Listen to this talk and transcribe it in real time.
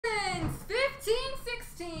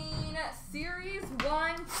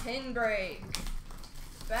pin break.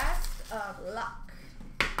 Best of luck.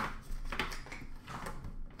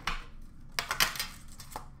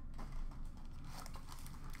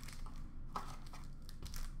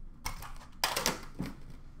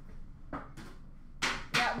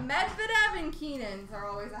 Yeah, Medvedev and Keenan's are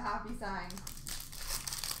always a happy sign.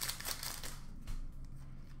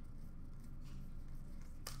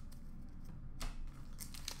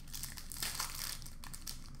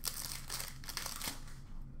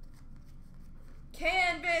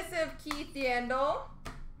 Canvas of Keith Yandel.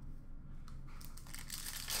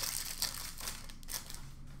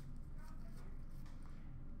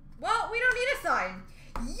 Well, we don't need a sign.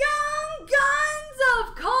 Young Guns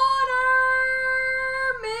of Connor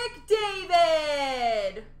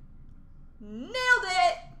McDavid. Nailed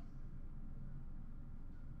it.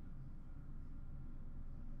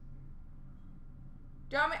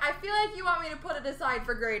 Do you want me? I feel like you want me to put it aside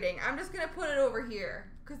for grading. I'm just going to put it over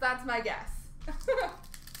here because that's my guess.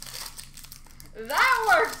 That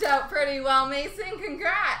worked out pretty well, Mason.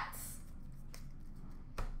 Congrats.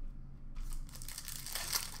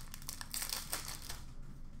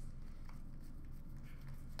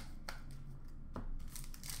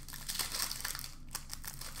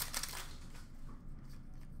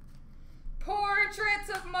 Portraits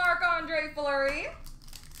of Marc-Andre Fleury.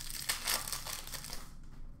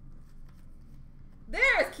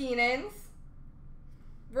 There's Keenan's.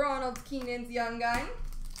 Ronald Keenan's Young Gun.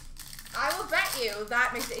 I will bet you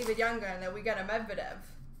that makes David Young Gun that we got a Medvedev.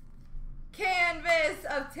 Canvas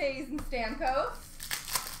of Taves and Stamkos.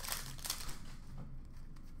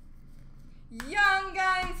 Young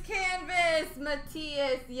Guns Canvas,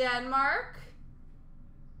 Matthias Janmark.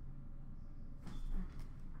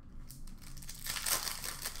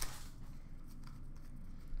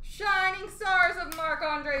 Shining Stars of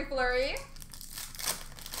Marc-Andre Fleury.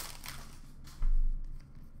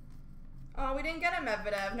 Oh, we didn't get a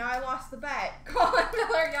Medvedev. Now I lost the bet. Colin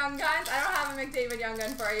Miller Young Guns. I don't have a McDavid Young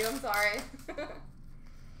Gun for you. I'm sorry.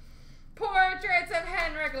 Portraits of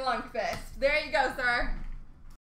Henrik Lundqvist. There you go, sir.